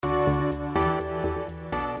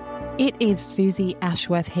It is Susie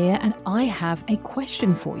Ashworth here, and I have a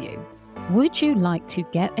question for you. Would you like to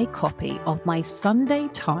get a copy of my Sunday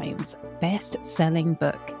Times best-selling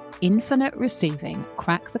book, Infinite Receiving: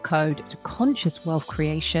 Crack the Code to Conscious Wealth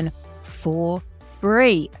Creation, for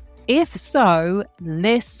free? If so,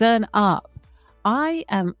 listen up. I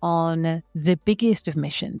am on the biggest of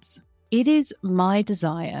missions. It is my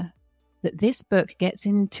desire that this book gets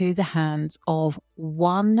into the hands of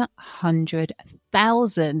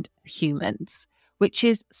 100,000 humans, which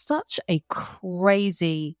is such a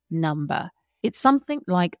crazy number. It's something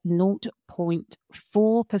like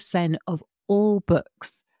 0.4% of all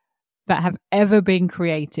books that have ever been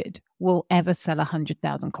created will ever sell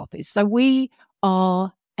 100,000 copies. So we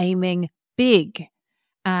are aiming big,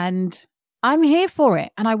 and I'm here for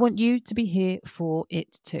it, and I want you to be here for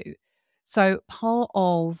it too. So part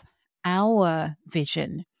of our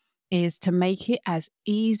vision is to make it as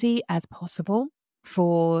easy as possible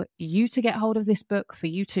for you to get hold of this book, for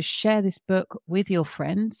you to share this book with your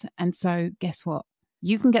friends. And so guess what?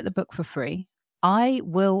 You can get the book for free. I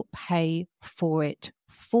will pay for it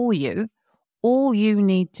for you. All you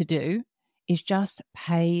need to do is just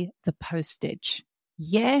pay the postage.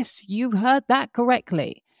 Yes, you heard that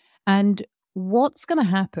correctly. And what's going to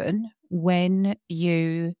happen when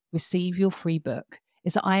you receive your free book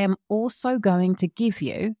is that I am also going to give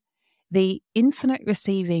you the Infinite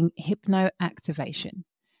Receiving Hypno Activation.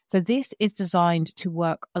 So this is designed to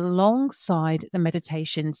work alongside the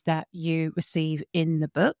meditations that you receive in the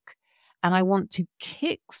book. And I want to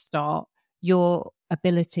kickstart your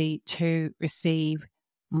ability to receive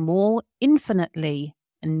more infinitely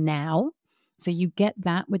now. So you get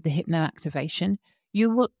that with the Hypno Activation. You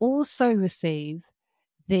will also receive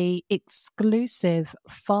the exclusive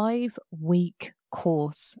 5-week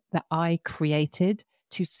course that I created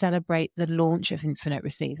to celebrate the launch of Infinite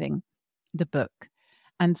Receiving, the book.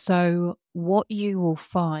 And so what you will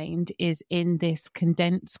find is in this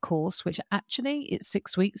condensed course, which actually it's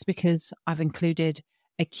 6 weeks because I've included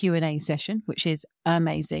a Q&A session, which is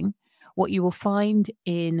amazing. What you will find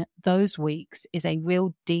in those weeks is a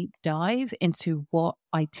real deep dive into what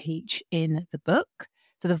I teach in the book.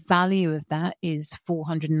 So the value of that is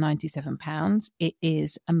 £497. It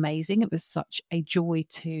is amazing. It was such a joy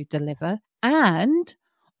to deliver. And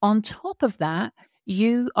on top of that,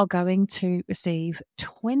 you are going to receive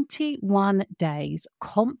 21 days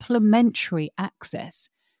complimentary access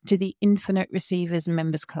to the Infinite Receivers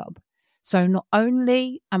Members Club. So not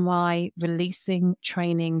only am I releasing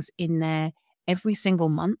trainings in there every single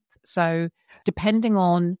month, so depending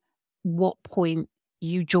on what point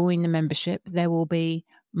you join the membership, there will be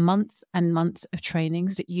months and months of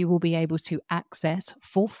trainings that you will be able to access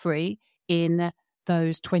for free in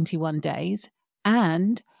those 21 days.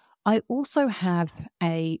 And I also have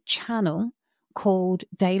a channel called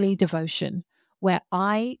Daily Devotion, where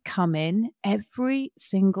I come in every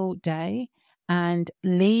single day and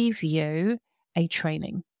leave you a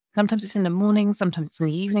training. Sometimes it's in the morning, sometimes it's in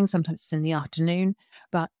the evening, sometimes it's in the afternoon,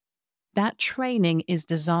 but that training is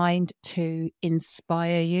designed to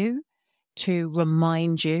inspire you, to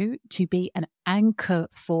remind you, to be an anchor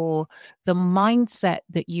for the mindset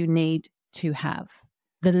that you need to have,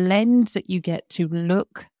 the lens that you get to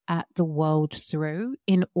look at the world through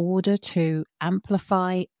in order to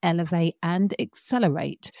amplify, elevate, and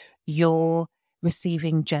accelerate your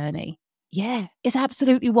receiving journey. Yeah, it's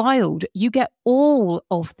absolutely wild. You get all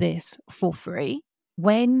of this for free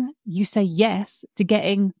when you say yes to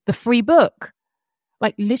getting the free book.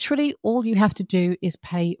 Like literally all you have to do is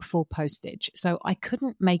pay for postage. So I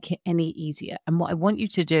couldn't make it any easier. And what I want you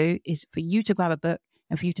to do is for you to grab a book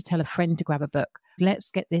and for you to tell a friend to grab a book.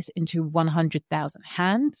 Let's get this into 100,000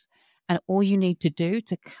 hands. And all you need to do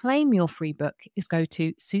to claim your free book is go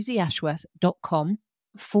to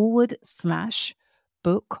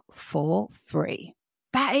susieashworth.com/book for free.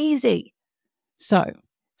 That easy. So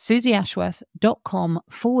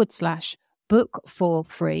susieashworth.com/book for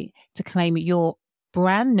free to claim your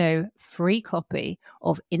brand new free copy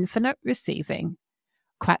of Infinite Receiving,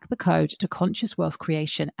 Crack the Code to Conscious Wealth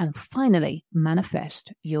Creation, and finally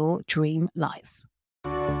manifest your dream life.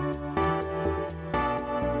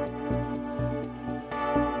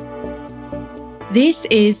 This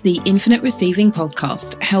is the Infinite Receiving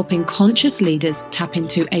podcast, helping conscious leaders tap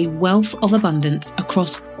into a wealth of abundance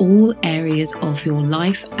across all areas of your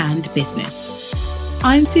life and business.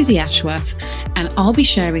 I'm Susie Ashworth, and I'll be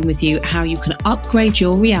sharing with you how you can upgrade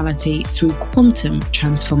your reality through quantum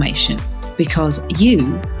transformation, because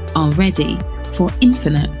you are ready for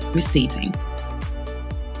infinite receiving.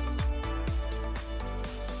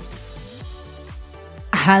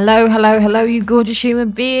 Hello, hello, hello, you gorgeous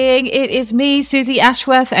human being. It is me, Susie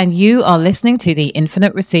Ashworth, and you are listening to the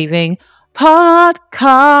Infinite Receiving Podcast.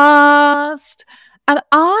 And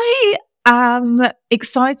I am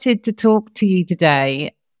excited to talk to you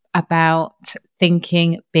today about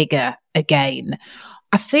thinking bigger again.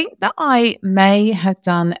 I think that I may have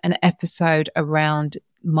done an episode around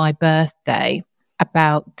my birthday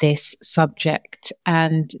about this subject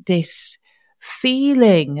and this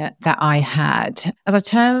feeling that I had as I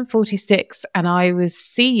turned 46, and I was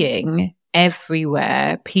seeing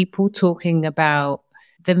everywhere people talking about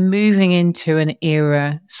the moving into an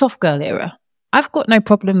era, soft girl era. I've got no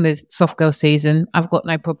problem with soft girl season. I've got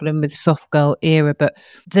no problem with soft girl era, but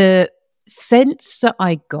the sense that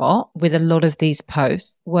I got with a lot of these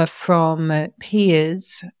posts were from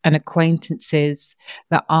peers and acquaintances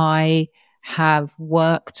that I have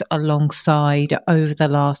worked alongside over the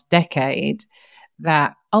last decade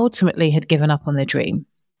that ultimately had given up on their dream.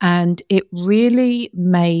 And it really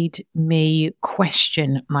made me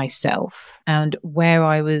question myself and where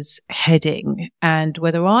I was heading and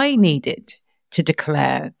whether I needed to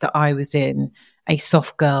declare that I was in a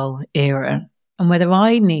soft girl era and whether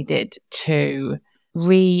I needed to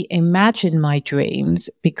reimagine my dreams,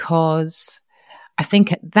 because I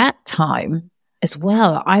think at that time as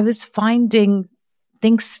well, I was finding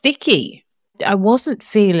things sticky. I wasn't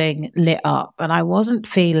feeling lit up and I wasn't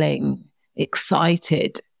feeling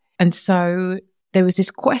excited. And so there was this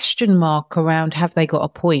question mark around, have they got a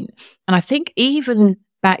point? And I think even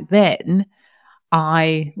back then,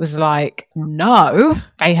 I was like, no,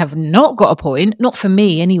 they have not got a point. Not for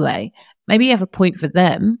me anyway. Maybe you have a point for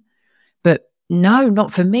them, but no,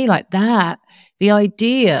 not for me like that. The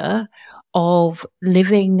idea of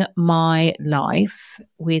living my life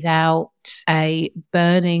without a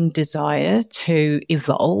burning desire to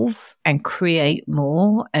evolve and create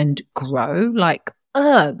more and grow, like,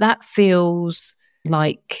 that feels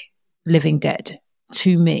like living dead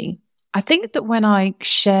to me. I think that when I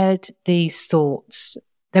shared these thoughts,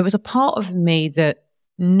 there was a part of me that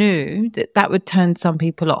knew that that would turn some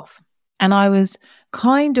people off. And I was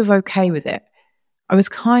kind of okay with it. I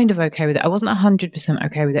wasn't 100%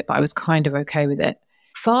 okay with it, but I was kind of okay with it.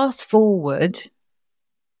 Fast forward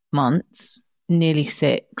months, nearly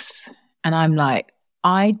 6, and I'm like,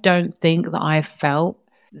 I don't think that I felt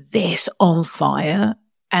this on fire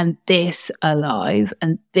and this alive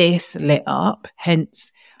and this lit up.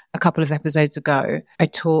 Hence, a couple of episodes ago, I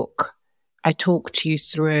talked you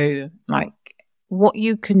through like what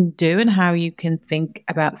you can do and how you can think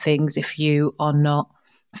about things if you are not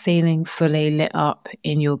feeling fully lit up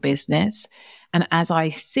in your business. And as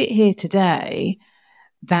I sit here today,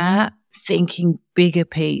 that thinking bigger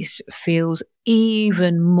piece feels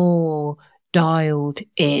even more dialed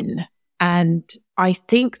in. And I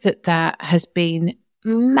think that that has been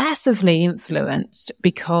massively influenced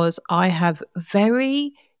because I have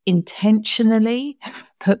very intentionally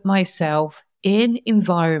put myself in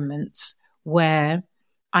environments where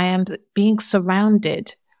I am being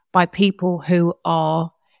surrounded by people who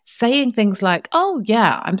are saying things like, oh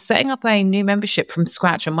yeah, I'm setting up a new membership from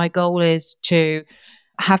scratch and my goal is to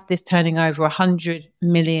have this turning over $100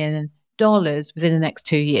 million within the next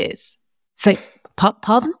 2 years. So,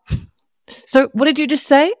 pardon? So what did you just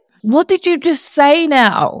say? What did you just say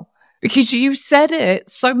now? Because you said it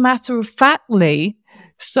so matter-of-factly,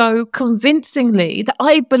 so convincingly that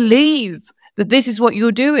I believe that this is what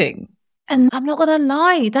you're doing. And I'm not going to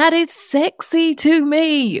lie, that is sexy to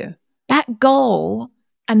me. That goal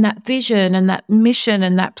and that vision and that mission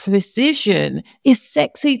and that precision is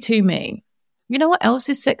sexy to me. You know what else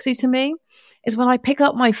is sexy to me? Is when I pick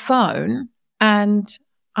up my phone and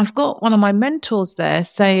I've got one of my mentors there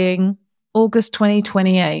saying, August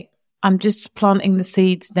 2028, I'm just planting the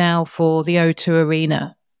seeds now for the O2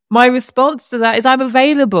 Arena. My response to that is I'm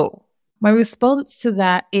available. My response to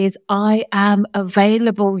that is I am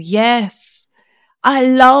available. Yes. I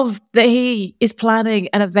love that he is planning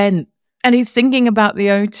an event and he's thinking about the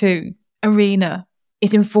O2 Arena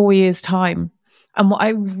is in 4 years' time. And what I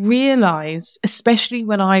realized, especially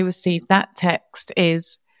when I received that text,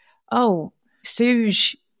 is, oh,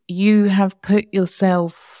 Suj, you have put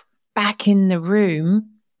yourself back in the room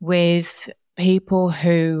with people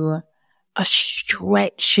who are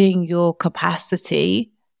stretching your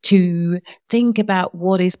capacity to think about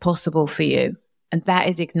what is possible for you. And that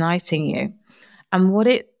is igniting you. And what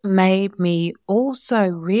it made me also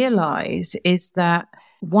realize is that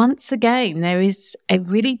once again, there is a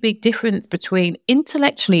really big difference between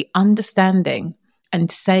intellectually understanding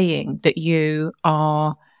and saying that you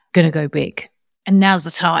are going to go big. And now's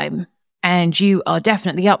the time. And you are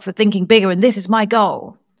definitely up for thinking bigger. And this is my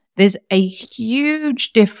goal. There's a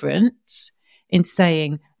huge difference in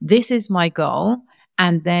saying, this is my goal,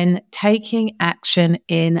 and then taking action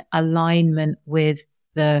in alignment with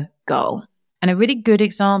the goal. And a really good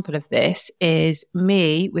example of this is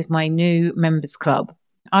me with my new members club.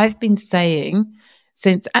 I've been saying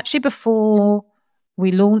since actually before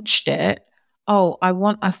we launched it, I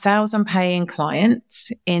want 1,000 paying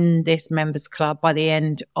clients in this members club by the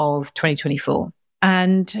end of 2024.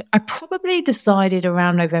 And I probably decided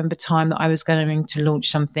around November time that I was going to launch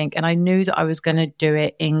something. And I knew that I was going to do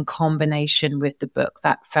it in combination with the book.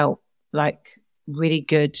 That felt like really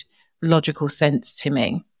good, logical sense to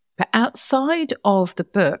me. But outside of the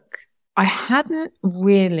book, I hadn't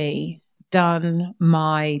really done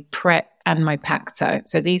my prep and my Pacto.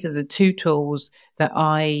 So these are the two tools that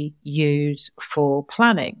I use for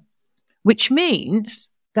planning, which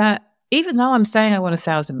means that even though I'm saying I want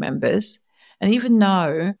 1,000 members, and even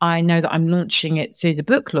though I know that I'm launching it through the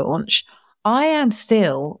book launch, I am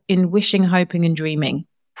still in wishing, hoping, and dreaming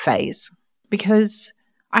phase because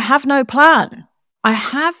I have no plan. I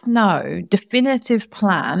have no definitive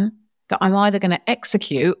plan that I'm either going to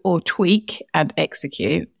execute or tweak and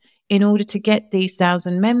execute in order to get these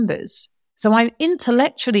 1,000 members. So I'm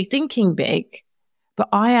intellectually thinking big, but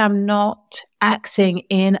I am not acting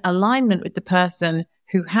in alignment with the person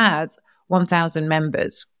who has 1,000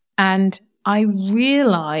 members. And I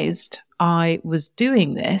realized I was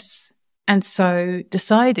doing this and so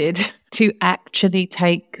decided to actually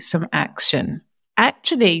take some action.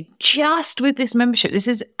 Actually, just with this membership, this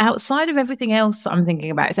is outside of everything else that I'm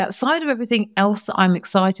thinking about. It's outside of everything else that I'm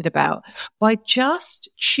excited about. By just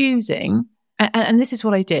choosing, and this is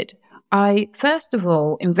what I did. I, first of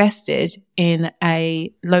all, invested in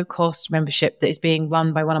a low-cost membership that is being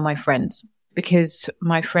run by one of my friends because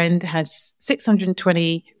my friend has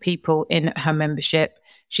 620 people in her membership.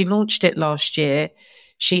 She launched it last year.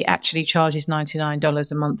 She actually charges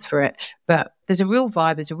 $99 a month for it. But there's a real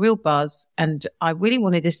vibe, there's a real buzz, and I really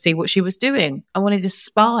wanted to see what she was doing. I wanted to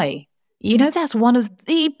spy. You know, that's one of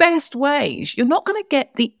the best ways. You're not going to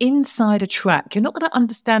get the insider track. You're not going to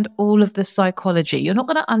understand all of the psychology. You're not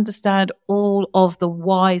going to understand all of the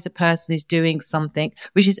whys a person is doing something,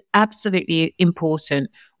 which is absolutely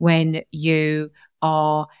important when you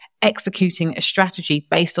are executing a strategy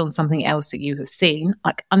based on something else that you have seen,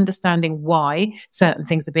 like understanding why certain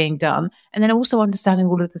things are being done, and then also understanding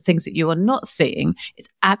all of the things that you are not seeing is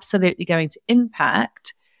absolutely going to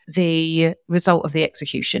impact the result of the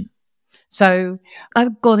execution. So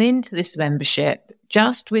I've gone into this membership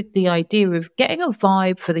just with the idea of getting a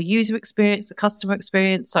vibe for the user experience, the customer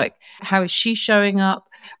experience, like how is she showing up?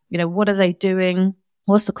 You know, what are they doing?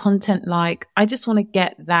 What's the content like? I just want to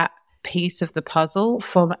get that piece of the puzzle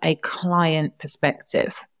from a client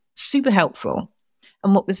perspective. Super helpful.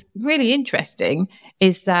 And what was really interesting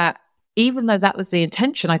is that even though that was the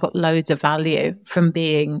intention, I got loads of value from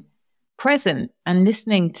being present and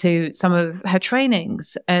listening to some of her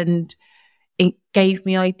trainings, and it gave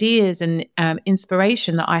me ideas and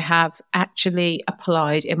inspiration that I have actually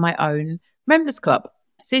applied in my own members club,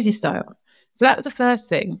 Susie style. So that was the first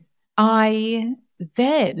thing. I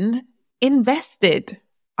then invested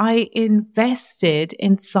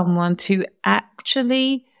in someone to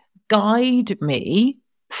actually guide me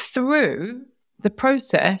through the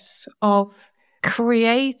process of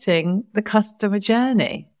creating the customer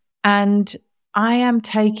journey. And I am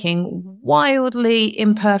taking wildly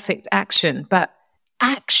imperfect action, but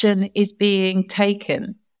action is being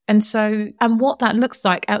taken. And what that looks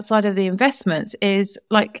like outside of the investments is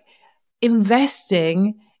like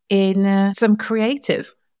investing in some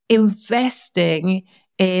creative, investing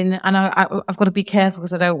in, and I've got to be careful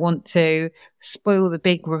because I don't want to spoil the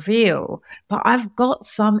big reveal, but I've got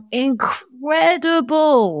some incredible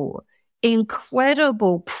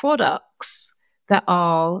products that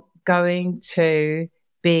are going to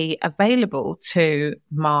be available to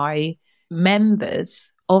my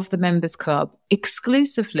members of the Members Club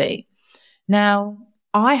exclusively. Now,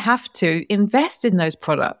 I have to invest in those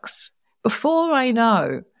products before I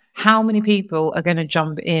know how many people are going to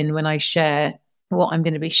jump in when I share what I'm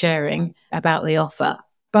going to be sharing about the offer.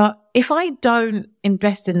 But if I don't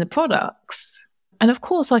invest in the products, and of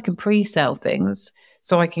course I can pre-sell things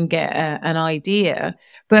so I can get an idea,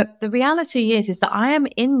 but the reality is that I am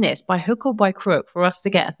in this by hook or by crook for us to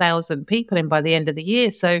get 1,000 people in by the end of the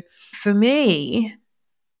year. So for me,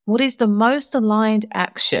 what is the most aligned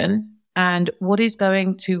action and what is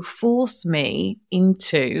going to force me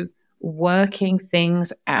into working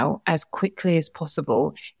things out as quickly as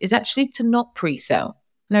possible is actually to not pre-sell.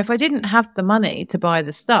 Now, if I didn't have the money to buy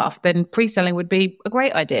the stuff, then pre-selling would be a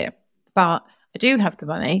great idea. But I do have the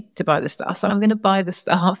money to buy the stuff. So I'm going to buy the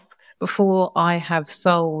stuff before I have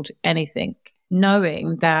sold anything,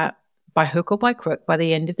 knowing that by hook or by crook, by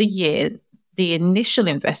the end of the year, the initial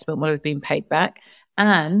investment will have been paid back.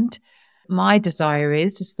 And my desire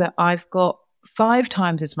is that I've got 5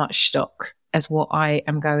 times as much stock as what I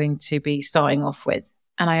am going to be starting off with.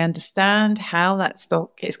 And I understand how that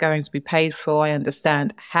stock is going to be paid for. I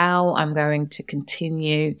understand how I'm going to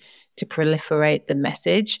continue to proliferate the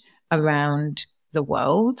message around the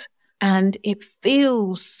world. And it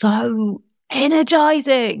feels so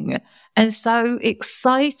energizing and so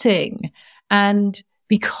exciting. And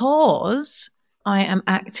because I am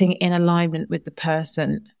acting in alignment with the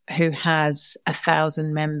person who has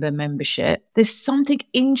 1,000 membership, there's something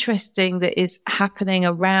interesting that is happening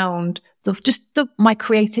around my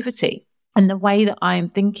creativity and the way that I am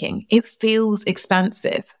thinking. It feels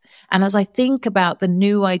expansive. And as I think about the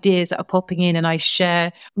new ideas that are popping in, and I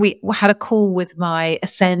share, we had a call with my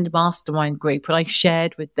Ascend Mastermind group, and I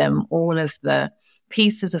shared with them all of the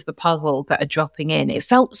pieces of the puzzle that are dropping in. It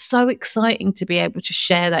felt so exciting to be able to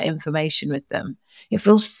share that information with them. It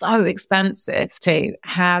feels so expansive to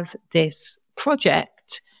have this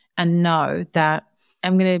project and know that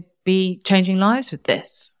I'm going to be changing lives with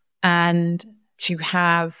this, and to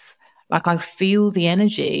have, like, I feel the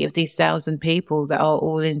energy of these 1,000 people that are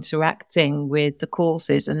all interacting with the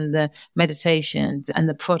courses and the meditations and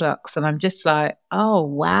the products. And I'm just like, oh,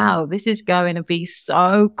 wow, this is going to be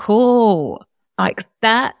so cool. Like,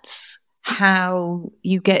 that's how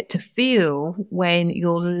you get to feel when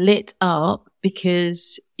you're lit up,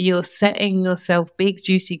 because you're setting yourself big,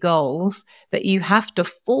 juicy goals that you have to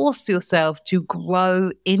force yourself to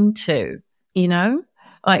grow into, you know?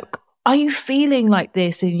 Like, are you feeling like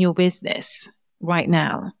this in your business right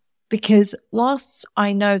now? Because whilst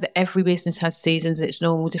I know that every business has seasons, it's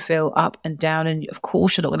normal to feel up and down. And of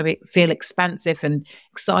course, you're not going to feel expansive and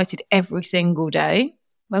excited every single day.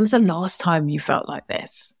 When was the last time you felt like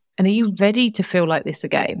this? And are you ready to feel like this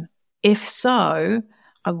again? If so,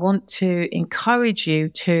 I want to encourage you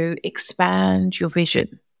to expand your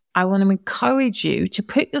vision. I want to encourage you to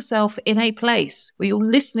put yourself in a place where you're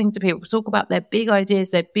listening to people talk about their big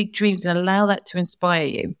ideas, their big dreams, and allow that to inspire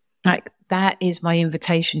you. Like, that is my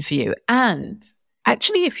invitation for you. And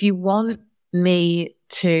actually, if you want me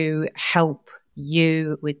to help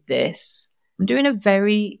you with this, I'm doing a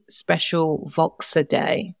very special Voxer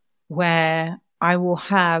day where I will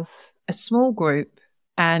have a small group,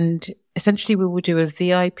 and essentially we will do a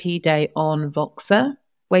VIP day on Voxer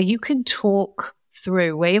where you can talk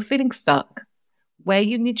through where you're feeling stuck, where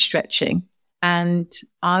you need stretching, and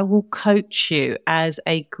I will coach you as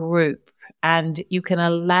a group, and you can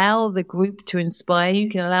allow the group to inspire you.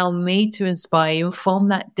 You can allow me to inspire you. And from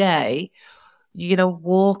that day, you're going to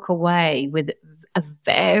walk away with a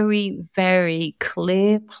very, very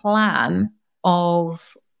clear plan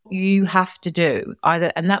of you have to do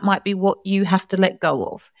either. And that might be what you have to let go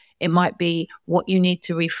of. It might be what you need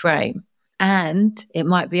to reframe. And it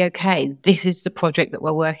might be, okay, this is the project that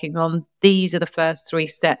we're working on. These are the first 3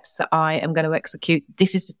 steps that I am going to execute.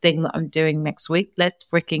 This is the thing that I'm doing next week. Let's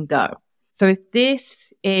freaking go. So if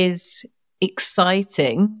this is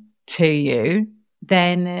exciting to you,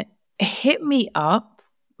 then hit me up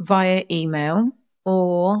via email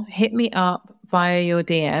or hit me up via your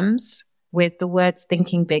DMs with the words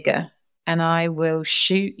Thinking Bigger, and I will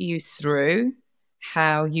shoot you through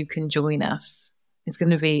how you can join us. It's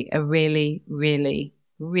going to be a really, really,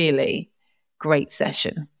 really great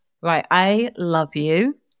session. Right. I love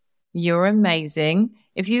you. You're amazing.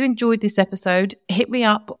 If you enjoyed this episode, hit me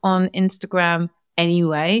up on Instagram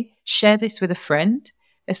anyway. Share this with a friend.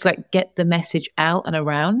 Let's get the message out and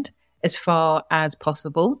around as far as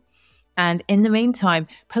possible. And in the meantime,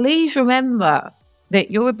 please remember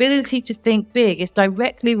that your ability to think big is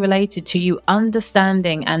directly related to you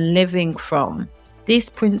understanding and living from this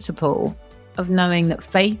principle of knowing that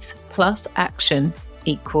faith plus action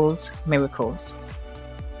equals miracles.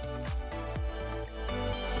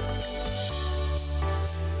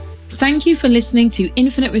 Thank you for listening to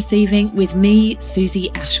Infinite Receiving with me, Susie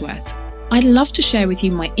Ashworth. I'd love to share with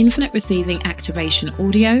you my Infinite Receiving activation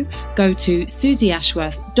audio. Go to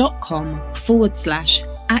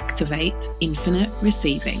susieashworth.com/activate infinite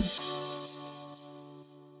receiving.